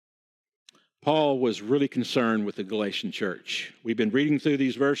Paul was really concerned with the Galatian church. We've been reading through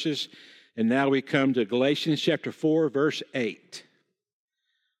these verses, and now we come to Galatians chapter 4, verse 8.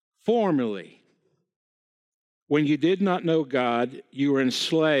 Formerly, when you did not know God, you were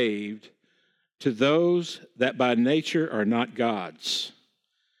enslaved to those that by nature are not God's.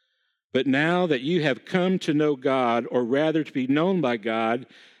 But now that you have come to know God, or rather to be known by God,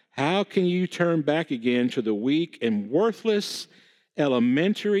 how can you turn back again to the weak and worthless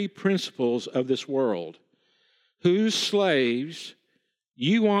elementary principles of this world, whose slaves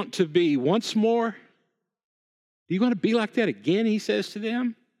you want to be once more? Do you want to be like that again, he says to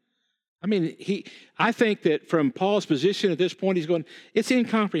them? I mean, I think that from Paul's position at this point, he's going, it's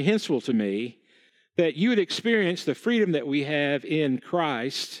incomprehensible to me that you would experience the freedom that we have in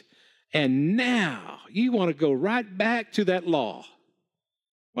Christ, and now you want to go right back to that law.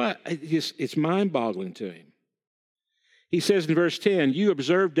 Well, it's mind-boggling to him. He says in verse 10, you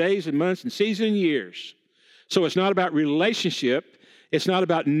observe days and months and seasons and years. So it's not about relationship. It's not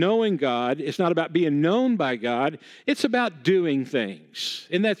about knowing God. It's not about being known by God. It's about doing things.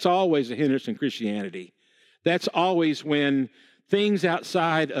 And that's always a hindrance in Christianity. That's always when things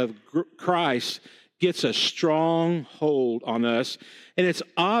outside of Christ gets a strong hold on us. And it's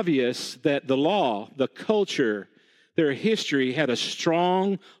obvious that the law, the culture, their history had a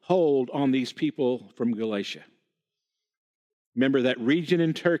strong hold on these people from Galatia. Remember, that region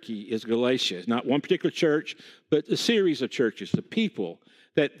in Turkey is Galatia. It's not one particular church, but a series of churches, the people.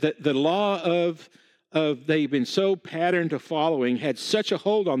 That the law of they've been so patterned to following had such a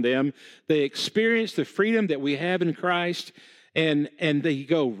hold on them, they experienced the freedom that we have in Christ, and they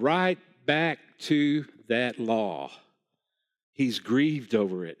go right back to that law. He's grieved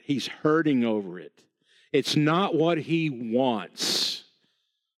over it. He's hurting over it. It's not what he wants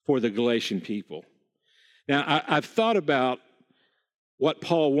for the Galatian people. Now, I've thought about what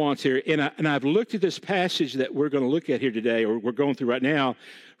Paul wants here, and I've looked at this passage that we're going to look at here today, or we're going through right now,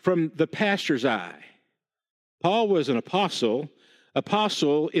 from the pastor's eye. Paul was an apostle.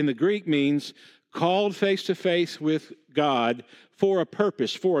 Apostle in the Greek means called face to face with God for a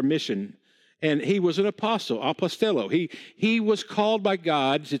purpose, for a mission. And he was an apostle, apostello. He was called by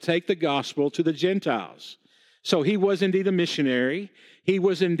God to take the gospel to the Gentiles. So he was indeed a missionary. He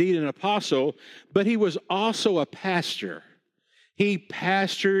was indeed an apostle, but he was also a pastor. He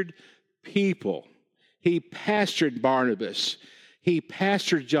pastored people. He pastored Barnabas. He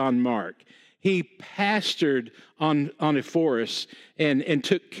pastored John Mark. He pastored Onesiphorus and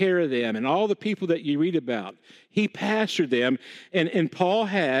took care of them and all the people that you read about. He pastored them, and Paul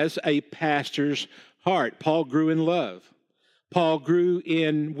has a pastor's heart. Paul grew in love. Paul grew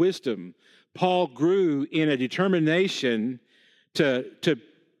in wisdom. Paul grew in a determination to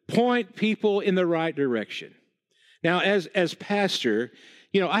point people in the right direction. Now, as pastor,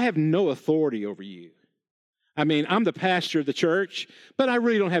 I have no authority over you. I mean, I'm the pastor of the church, but I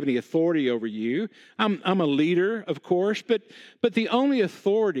really don't have any authority over you. I'm a leader, of course, but the only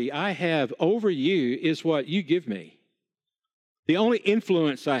authority I have over you is what you give me. The only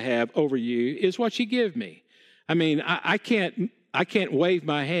influence I have over you is what you give me. I mean, I can't wave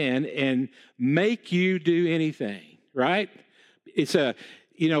my hand and make you do anything, right?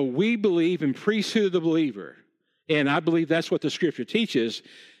 We believe in priesthood of the believer. And I believe that's what the Scripture teaches.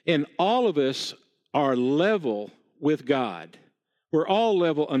 And all of us are level with God. We're all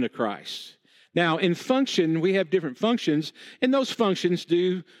level under Christ. Now, in function, we have different functions, and those functions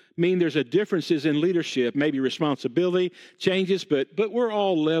do mean there's a differences in leadership, maybe responsibility changes, but we're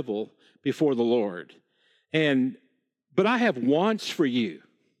all level before the Lord. But I have wants for you.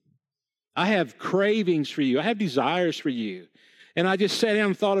 I have cravings for you. I have desires for you. And I just sat down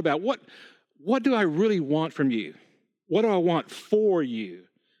and thought about what do I really want from you? What do I want for you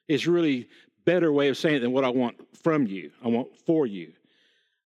is really better way of saying it than what I want from you. I want for you.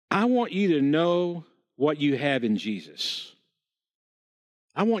 I want you to know what you have in Jesus.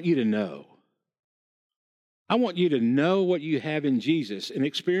 I want you to know. I want you to know what you have in Jesus and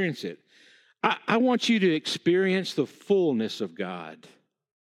experience it. I want you to experience the fullness of God.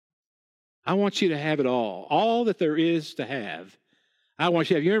 I want you to have it all that there is to have. I want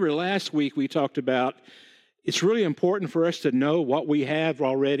you to have. You remember last week we talked about it's really important for us to know what we have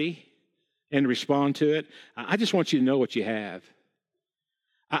already and respond to it. I just want you to know what you have.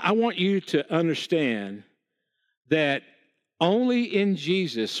 I want you to understand that only in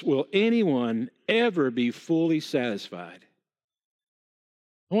Jesus will anyone ever be fully satisfied.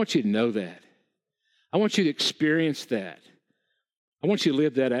 I want you to know that. I want you to experience that. I want you to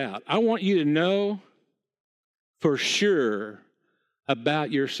live that out. I want you to know for sure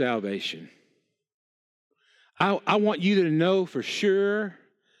about your salvation. I want you to know for sure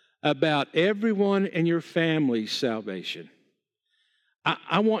about everyone in your family's salvation.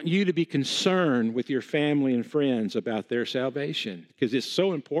 I want you to be concerned with your family and friends about their salvation because it's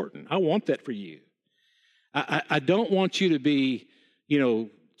so important. I want that for you. I don't want you to be,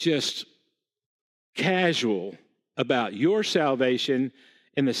 just casual about your salvation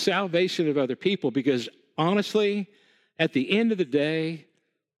and the salvation of other people because honestly, at the end of the day,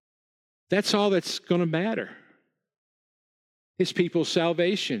 that's all that's going to matter. It's people's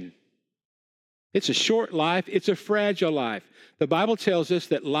salvation. It's a short life. It's a fragile life. The Bible tells us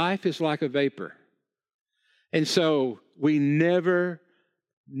that life is like a vapor. And so we never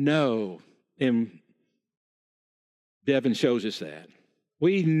know, and Devin shows us that.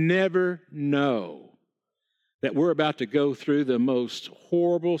 We never know that we're about to go through the most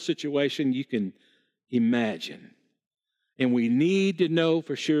horrible situation you can imagine. And we need to know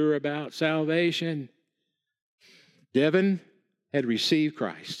for sure about salvation. Devin had received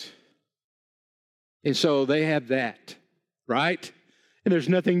Christ. And so they have that, right? And there's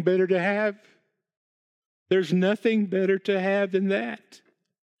nothing better to have. There's nothing better to have than that.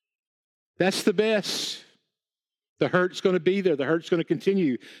 That's the best. The hurt's going to be there. The hurt's going to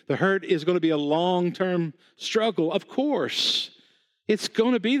continue. The hurt is going to be a long-term struggle. Of course, it's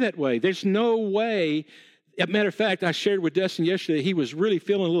going to be that way. There's no way. As a matter of fact, I shared with Dustin yesterday, he was really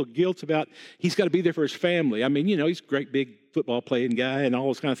feeling a little guilt about he's got to be there for his family. I mean, he's a great big football playing guy and all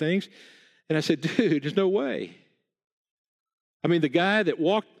those kind of things. And I said, dude, there's no way. I mean, the guy that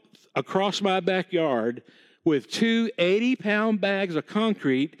walked across my backyard with 2 80-pound bags of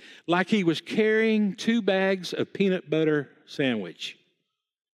concrete like he was carrying 2 bags of peanut butter sandwich.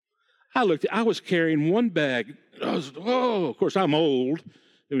 I was carrying 1 bag. Of course, I'm old.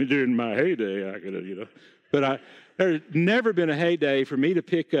 During my heyday, I could have, But there's never been a heyday for me to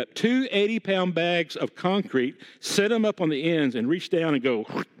pick up 2 80-pound bags of concrete, set them up on the ends, and reach down and go,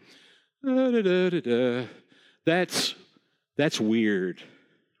 da-da-da-da-da. That's weird,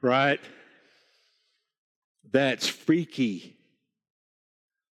 right? That's freaky.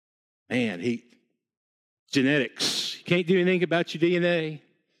 Man, genetics. You can't do anything about your DNA.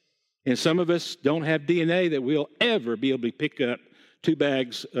 And some of us don't have DNA that we'll ever be able to pick up 2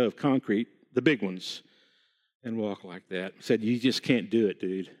 bags of concrete, the big ones, and walk like that. Said, you just can't do it,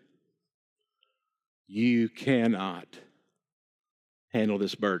 dude. You cannot handle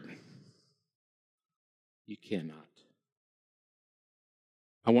this burden. You cannot.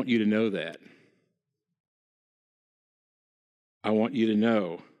 I want you to know that. I want you to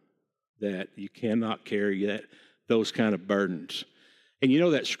know that you cannot carry those kind of burdens. And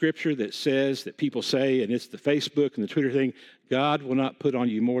that scripture that says, that people say, and it's the Facebook and the Twitter thing, God will not put on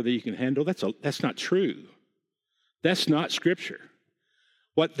you more than you can handle. That's not true. That's not scripture.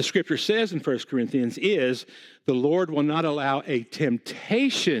 What the scripture says in 1 Corinthians is, the Lord will not allow a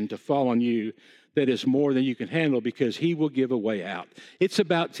temptation to fall on you that is more than you can handle because he will give a way out. It's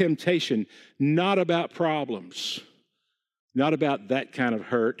about temptation, not about problems, not about that kind of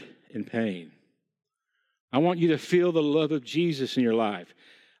hurt and pain. I want you to feel the love of Jesus in your life.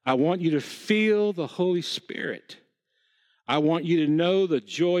 I want you to feel the Holy Spirit. I want you to know the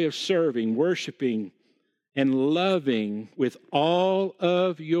joy of serving, worshiping, and loving with all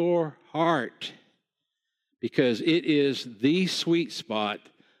of your heart because it is the sweet spot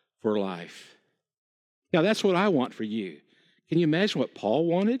for life. Now, that's what I want for you. Can you imagine what Paul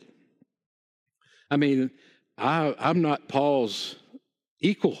wanted? I mean, I'm not Paul's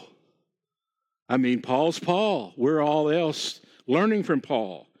equal. I mean, Paul's Paul. We're all else learning from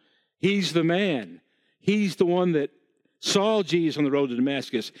Paul. He's the man. He's the one that saw Jesus on the road to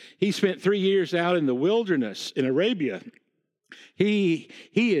Damascus. He spent 3 years out in the wilderness in Arabia. He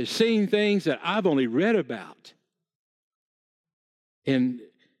has seen things that I've only read about. And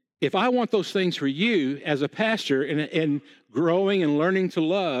if I want those things for you as a pastor and growing and learning to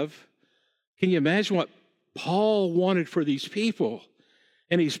love, can you imagine what Paul wanted for these people?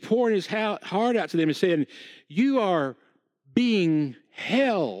 And he's pouring his heart out to them and saying, you are being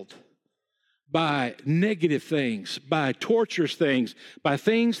held by negative things, by torturous things, by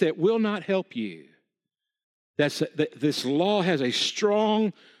things that will not help you. This law has a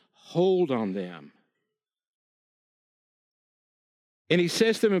strong hold on them. And he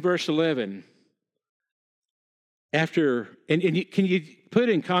says to them in verse 11, can you put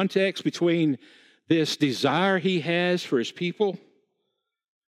in context between this desire he has for his people,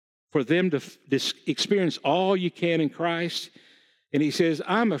 for them to experience all you can in Christ? And he says,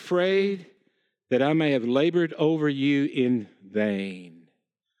 I'm afraid that I may have labored over you in vain.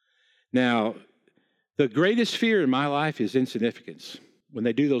 Now, the greatest fear in my life is insignificance. When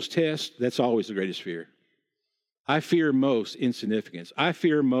they do those tests, that's always the greatest fear. I fear most insignificance. I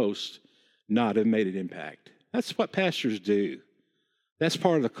fear most not have made an impact. That's what pastors do. That's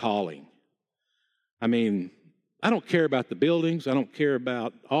part of the calling. I mean, I don't care about the buildings. I don't care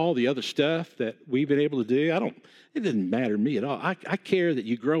about all the other stuff that we've been able to do. It doesn't matter to me at all. I care that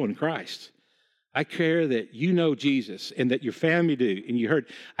you grow in Christ. I care that you know Jesus and that your family do. And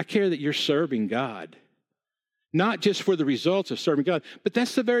I care that you're serving God. Not just for the results of serving God, but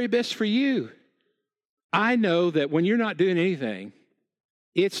that's the very best for you. I know that when you're not doing anything,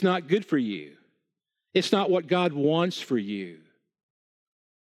 it's not good for you. It's not what God wants for you.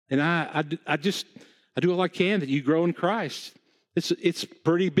 And I do all I can that you grow in Christ. It's a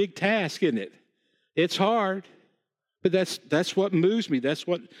pretty big task, isn't it? It's hard, but that's what moves me. That's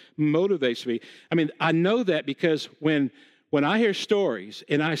what motivates me. I mean, I know that because when I hear stories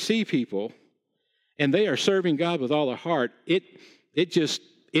and I see people and they are serving God with all their heart, it just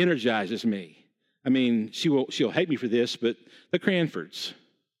energizes me. I mean, she'll hate me for this, but the Cranfords,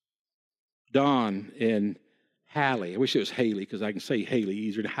 Dawn and Hallie. I wish it was Haley because I can say Haley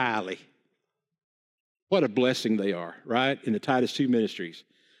easier than Hallie. What a blessing they are, right? In the Titus 2 ministries.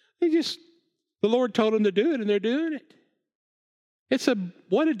 The Lord told them to do it, and they're doing it.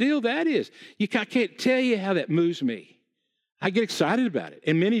 What a deal that is. I can't tell you how that moves me. I get excited about it.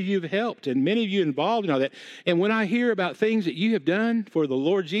 And many of you have helped, and many of you involved in all that. And when I hear about things that you have done for the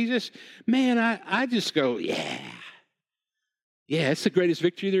Lord Jesus, man, I just go, yeah. Yeah, it's the greatest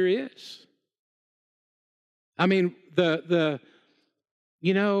victory there is. I mean,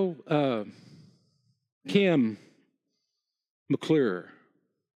 Kim McClure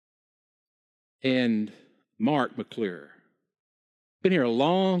and Mark McClure, been here a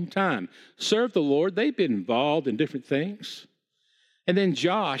long time, served the Lord. They've been involved in different things. And then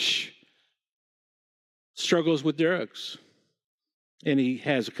Josh struggles with drugs. And he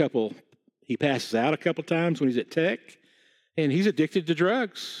passes out a couple times when he's at Tech, and he's addicted to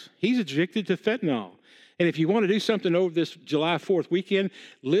drugs. He's addicted to fentanyl. And if you want to do something over this July 4th weekend,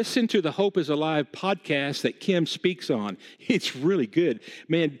 listen to the Hope is Alive podcast that Kim speaks on. It's really good.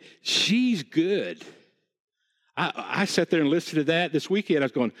 Man, she's good. I sat there and listened to that this weekend. I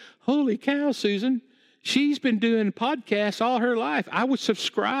was going, holy cow, Susan. She's been doing podcasts all her life. I would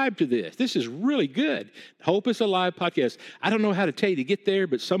subscribe to this. This is really good. Hope is Alive podcast. I don't know how to tell you to get there,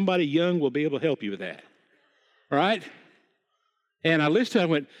 but somebody young will be able to help you with that. All right? And I listened to it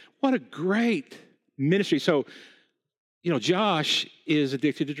and went, what a great ministry. So, Josh is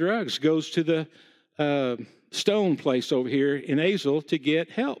addicted to drugs, goes to the Stone place over here in Azle to get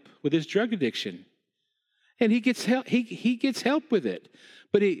help with his drug addiction. And he gets help. He gets help with it.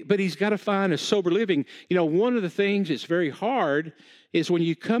 But he's got to find a sober living. One of the things that's very hard is when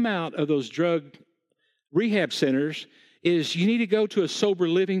you come out of those drug rehab centers is you need to go to a sober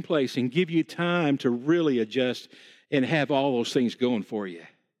living place and give you time to really adjust and have all those things going for you.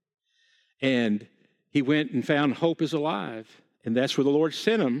 And he went and found Hope is Alive, and that's where the Lord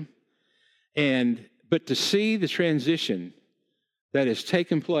sent him. But to see the transition that has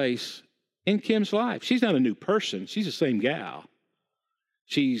taken place in Kim's life, she's not a new person. She's the same gal.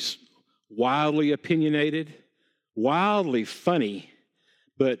 She's wildly opinionated, wildly funny,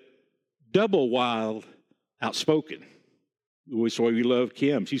 but double wild outspoken. That's why we love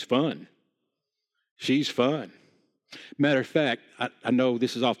Kim. She's fun. She's fun. Matter of fact, I know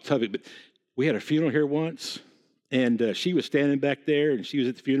this is off the topic, but we had a funeral here once, and she was standing back there, and she was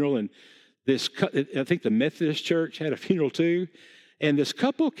at the funeral, and I think the Methodist church had a funeral too, and this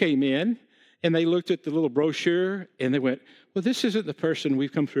couple came in, and they looked at the little brochure, and they went, well, this isn't the person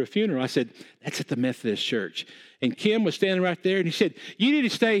we've come for a funeral. I said, that's at the Methodist church. And Kim was standing right there, and he said, you need to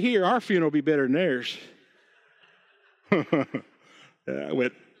stay here. Our funeral will be better than theirs. I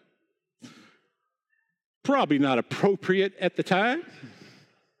went, probably not appropriate at the time,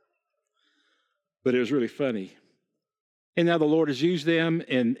 but it was really funny. And now the Lord has used them,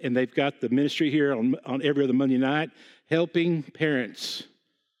 and they've got the ministry here on every other Monday night, helping parents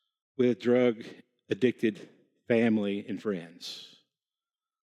with drug-addicted family and friends.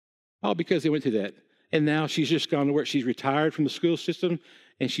 All because they went through that. And now she's just gone to work. She's retired from the school system,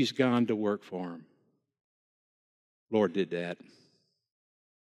 and she's gone to work for him. Lord did that.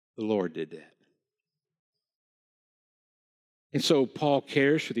 The Lord did that. And so Paul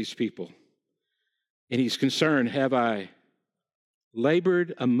cares for these people. And he's concerned, have I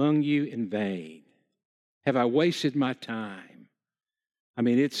labored among you in vain? Have I wasted my time? I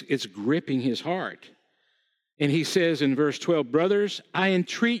mean, it's gripping his heart. And he says in verse 12, brothers, I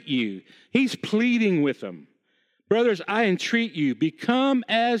entreat you. He's pleading with them. Brothers, I entreat you, become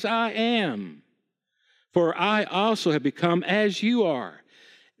as I am, for I also have become as you are.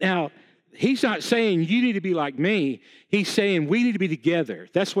 Now, he's not saying you need to be like me. He's saying we need to be together.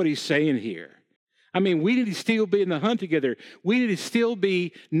 That's what he's saying here. I mean, we need to still be in the hunt together. We need to still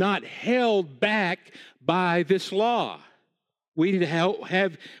be not held back by this law. We need to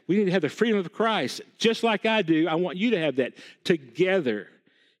have the freedom of Christ. Just like I do, I want you to have that together.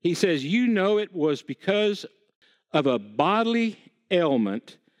 He says, you know it was because of a bodily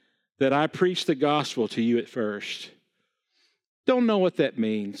ailment that I preached the gospel to you at first. Don't know what that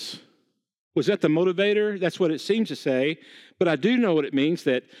means. Was that the motivator? That's what it seems to say. But I do know what it means,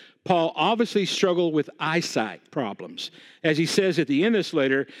 that Paul obviously struggled with eyesight problems. As he says at the end of this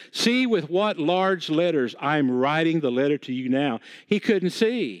letter, see with what large letters I'm writing the letter to you now. He couldn't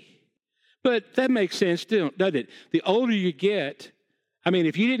see. But that makes sense, doesn't it? The older you get, I mean,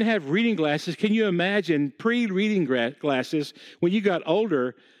 if you didn't have reading glasses, can you imagine pre-reading glasses when you got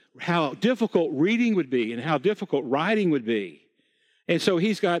older, how difficult reading would be and how difficult writing would be? And so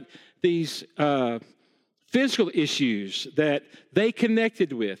he's got these physical issues that they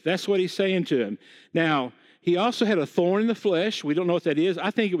connected with. That's what he's saying to him. Now, he also had a thorn in the flesh. We don't know what that is.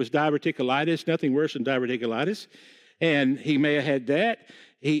 I think it was diverticulitis, nothing worse than diverticulitis. And he may have had that.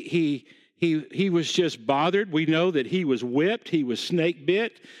 He was just bothered. We know that he was whipped. He was snake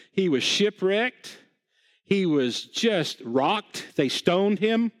bit. He was shipwrecked. He was just rocked. They stoned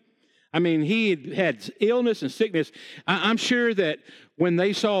him. I mean, he had illness and sickness. I'm sure that when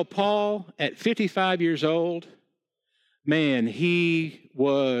they saw Paul at 55 years old, man, he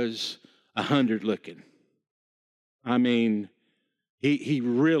was 100 looking. I mean, he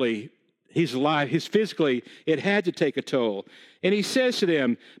really, his life, his physically, it had to take a toll. And he says to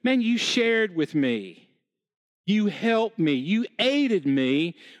them, man, you shared with me. You helped me. You aided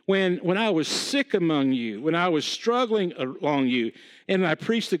me when I was sick among you, when I was struggling along you, and I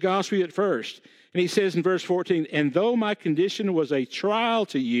preached the gospel at first. And he says in verse 14, and though my condition was a trial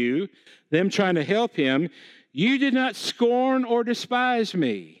to you, them trying to help him, you did not scorn or despise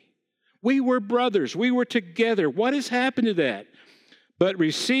me. We were brothers. We were together. What has happened to that? But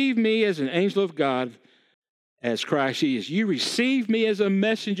receive me as an angel of God, as Christ is. You receive me as a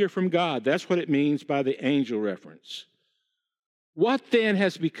messenger from God. That's what it means by the angel reference. What then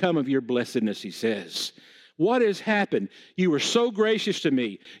has become of your blessedness, he says. What has happened? You were so gracious to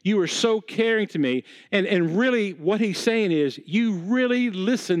me. You were so caring to me. And really what he's saying is, you really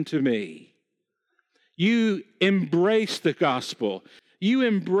listened to me. You embraced the gospel. You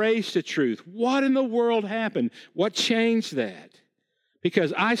embraced the truth. What in the world happened? What changed that?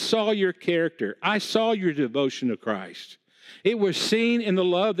 Because I saw your character. I saw your devotion to Christ. It was seen in the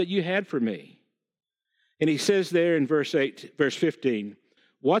love that you had for me. And he says there in verse 15,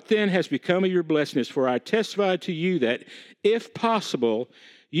 what then has become of your blessedness? For I testify to you that, if possible,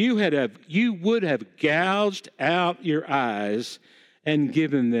 you would have gouged out your eyes and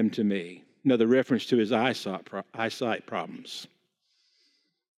given them to me. Another reference to his eyesight problems.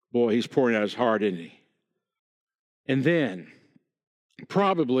 Boy, he's pouring out his heart, isn't he? And then,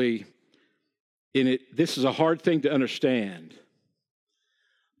 probably, this is a hard thing to understand,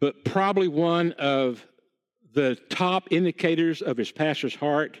 but probably one of the top indicators of his pastor's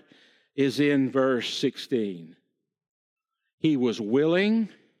heart is in verse 16. He was willing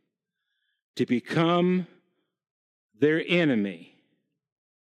to become their enemy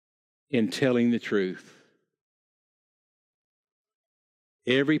in telling the truth.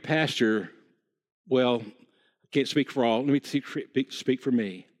 Every pastor, well, I can't speak for all. Let me speak for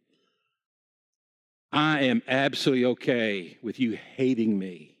me. I am absolutely okay with you hating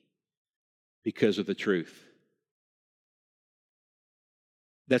me because of the truth.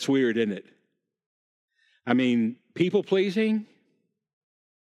 That's weird, isn't it? I mean, people pleasing,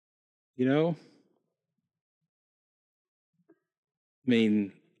 you know? I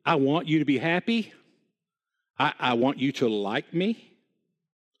mean, I want you to be happy. I want you to like me.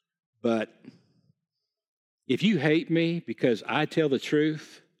 But if you hate me because I tell the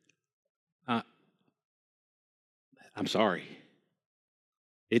truth, I'm sorry.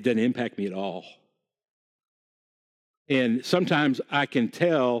 It doesn't impact me at all. And sometimes I can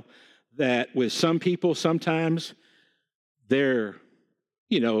tell that with some people, sometimes their,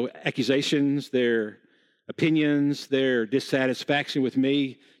 accusations, their opinions, their dissatisfaction with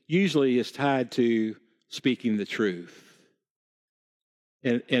me usually is tied to speaking the truth.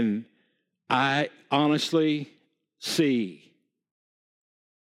 And I honestly see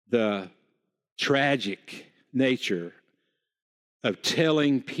the tragic nature of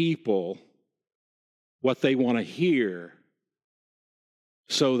telling people what they want to hear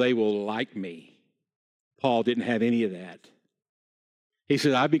so they will like me. Paul didn't have any of that. He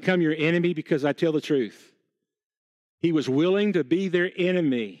said, I become your enemy because I tell the truth. He was willing to be their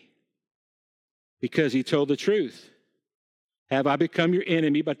enemy because he told the truth. Have I become your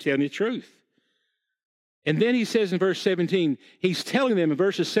enemy by telling the truth? And then he says in verse 17, he's telling them in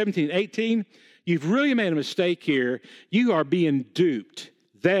verses 17 and 18, you've really made a mistake here. You are being duped.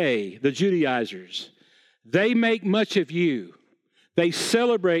 They, the Judaizers, they make much of you. They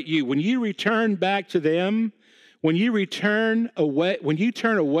celebrate you. When you return back to them, when you turn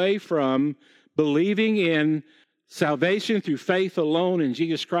away from believing in salvation through faith alone in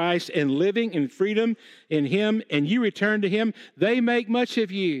Jesus Christ and living in freedom in Him, and you return to Him, they make much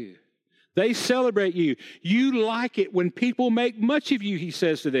of you. They celebrate you. You like it when people make much of you, he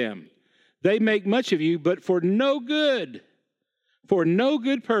says to them. They make much of you, but for no good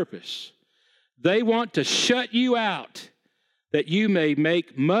purpose. They want to shut you out, that you may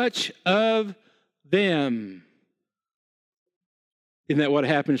make much of them. Isn't that what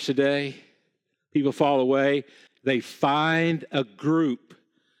happens today? People fall away. They find a group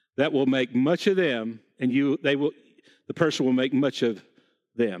that will make much of them, and the person will make much of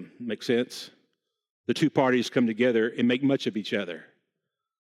them. Make sense? The two parties come together and make much of each other.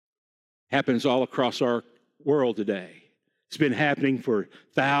 Happens all across our world today. It's been happening for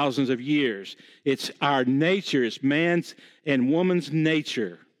thousands of years. It's our nature, it's man's and woman's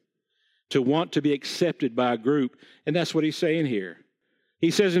nature to want to be accepted by a group. And that's what he's saying here.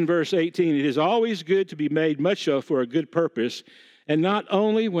 He says in verse 18, it is always good to be made much of for a good purpose, and not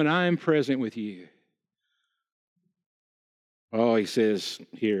only when I am present with you. Oh, he says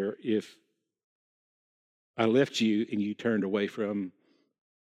here, if I left you and you turned away from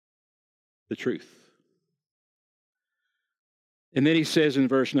the truth. And then he says in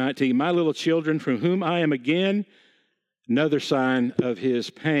verse 19, my little children, from whom I am again, another sign of his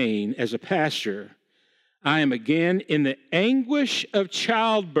pain as a pastor, I am again in the anguish of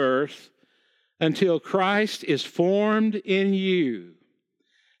childbirth until Christ is formed in you.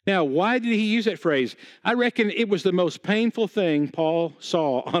 Now, why did he use that phrase? I reckon it was the most painful thing Paul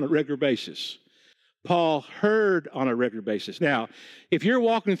saw on a regular basis. Paul heard on a regular basis. Now, if you're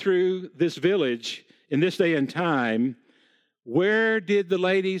walking through this village in this day and time, where did the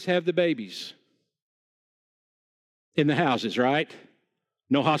ladies have the babies? In the houses, right?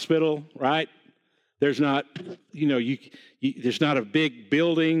 No hospital, right? There's not, there's not a big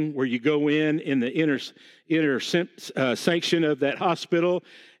building where you go in the inner section of that hospital,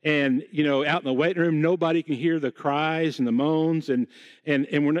 and out in the waiting room, nobody can hear the cries and the moans, and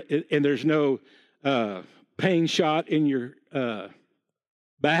there's no pain shot in your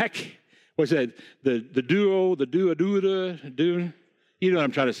back. What's that? The duo, the do. You know what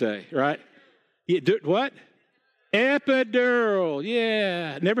I'm trying to say, right? What? Epidural.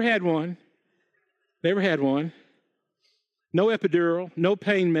 Yeah, never had one. Never had one. No epidural, no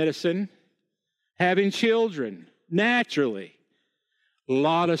pain medicine. Having children, naturally. A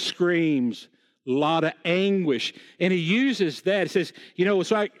lot of screams, a lot of anguish. And he uses that. He says,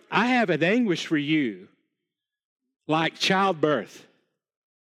 it's like, I have an anguish for you, like childbirth.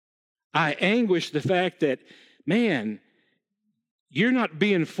 I anguish the fact that, man, you're not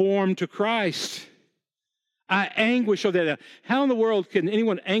being formed to Christ. I anguish over that. How in the world can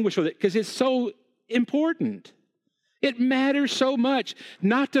anyone anguish over that? Because it's so important. It matters so much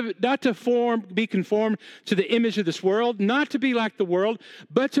not to be conformed to the image of this world, not to be like the world,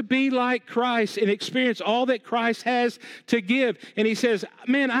 but to be like Christ and experience all that Christ has to give. And he says,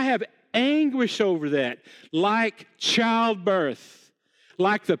 man, I have anguish over that, like childbirth,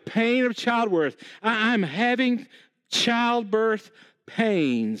 like the pain of childbirth. I'm having childbirth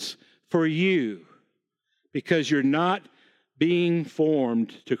pains for you because you're not being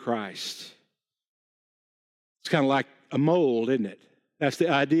formed to Christ. It's kind of like a mold, isn't it? That's the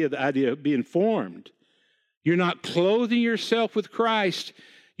idea of being formed. You're not clothing yourself with Christ.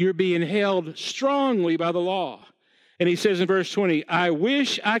 You're being held strongly by the law. And he says in verse 20, I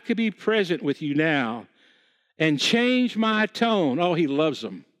wish I could be present with you now and change my tone. Oh, he loves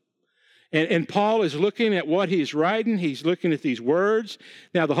them. And Paul is looking at what he's writing. He's looking at these words.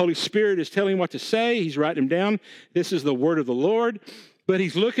 Now, the Holy Spirit is telling him what to say. He's writing them down. This is the word of the Lord. But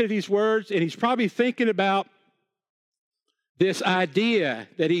he's looking at these words, and he's probably thinking about this idea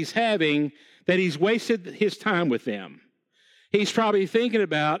that he's having, that he's wasted his time with them. He's probably thinking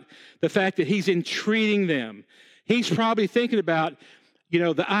about the fact that he's entreating them. He's probably thinking about,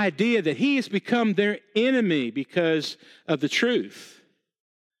 the idea that he has become their enemy because of the truth.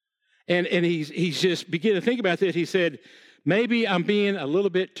 And he's just beginning to think about this. He said, maybe I'm being a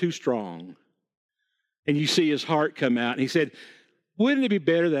little bit too strong. And you see his heart come out. And he said, wouldn't it be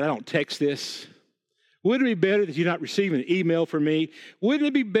better that I don't text this? Wouldn't it be better that you not receive an email from me? Wouldn't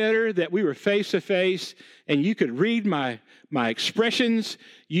it be better that we were face to face and you could read my expressions?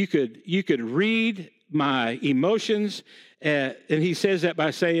 You could read my emotions. And he says that by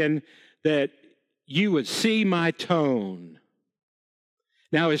saying that you would see my tone.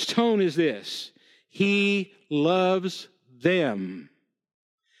 Now, his tone is this: he loves them.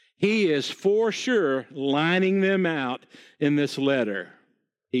 He is for sure lining them out in this letter.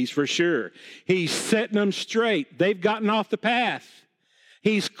 He's for sure. He's setting them straight. They've gotten off the path.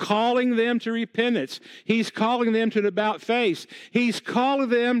 He's calling them to repentance. He's calling them to an about face. He's calling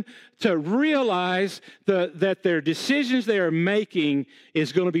them to realize that their decisions they are making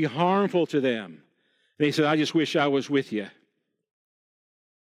is going to be harmful to them. And he said, I just wish I was with you,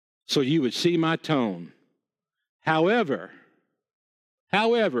 so you would see my tone. However,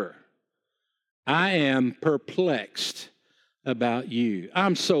 I am perplexed about you.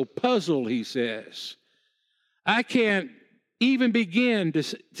 I'm so puzzled, he says. I can't even begin to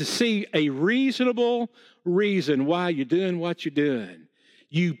see a reasonable reason why you're doing what you're doing.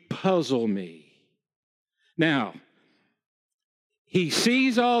 You puzzle me. Now, he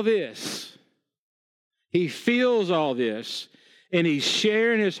sees all this. He feels all this. And he's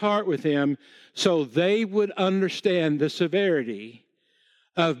sharing his heart with them so they would understand the severity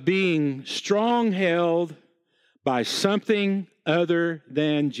of being strong-held by something other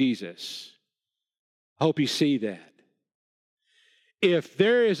than Jesus. I hope you see that. If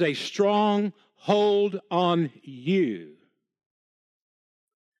there is a strong hold on you,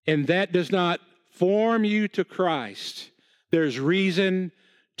 and that does not form you to Christ, there's reason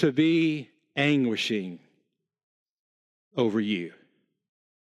to be anguishing over you.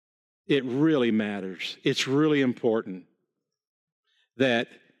 It really matters. It's really important that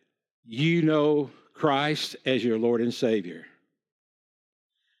you know Christ as your Lord and Savior.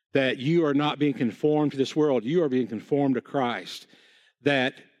 That you are not being conformed to this world. You are being conformed to Christ.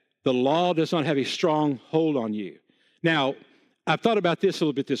 That the law does not have a strong hold on you. Now, I've thought about this a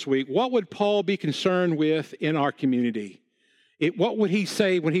little bit this week. What would Paul be concerned with in our community? What would he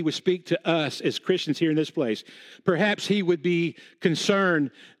say when he would speak to us as Christians here in this place? Perhaps he would be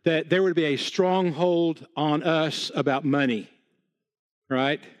concerned that there would be a stronghold on us about money,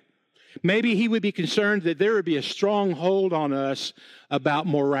 right? Maybe he would be concerned that there would be a strong hold on us about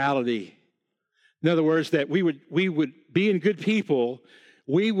morality. In other words, that we would being good people,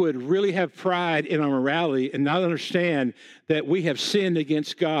 we would really have pride in our morality and not understand that we have sinned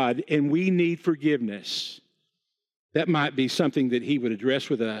against God and we need forgiveness. That might be something that he would address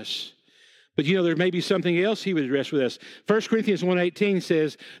with us. But there may be something else he would address with us. 1 Corinthians 1:18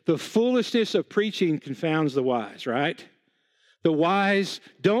 says, the foolishness of preaching confounds the wise, right? The wise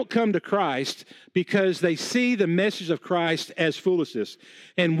don't come to Christ because they see the message of Christ as foolishness.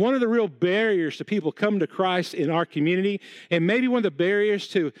 And one of the real barriers to people coming to Christ in our community, and maybe one of the barriers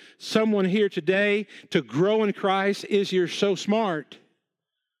to someone here today to grow in Christ, is you're so smart.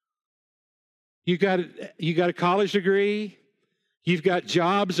 You got a college degree. You've got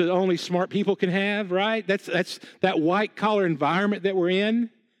jobs that only smart people can have, right? That's that white-collar environment that we're in.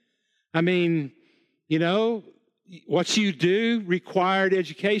 I mean, what you do required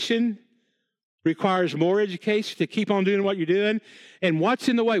education, requires more education to keep on doing what you're doing. And what's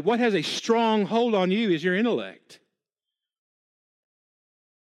in the way? What has a strong hold on you is your intellect.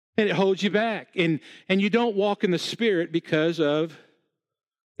 And it holds you back. And you don't walk in the Spirit because of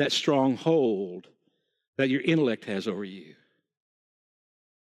that strong hold that your intellect has over you.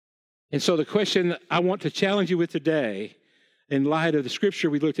 And so the question I want to challenge you with today, in light of the scripture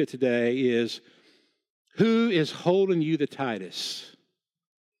we looked at today, is who is holding you the tightest?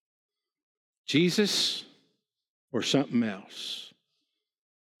 Jesus or something else?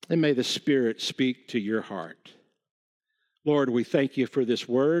 And may the Spirit speak to your heart. Lord, we thank you for this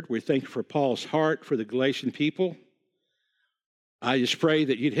word. We thank you for Paul's heart for the Galatian people. I just pray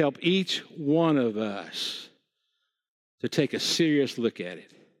that you'd help each one of us to take a serious look at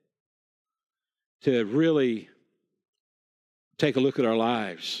it, to really take a look at our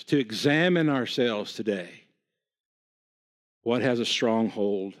lives, to examine ourselves today. What has a strong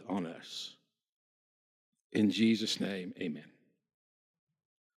hold on us? In Jesus' name, amen.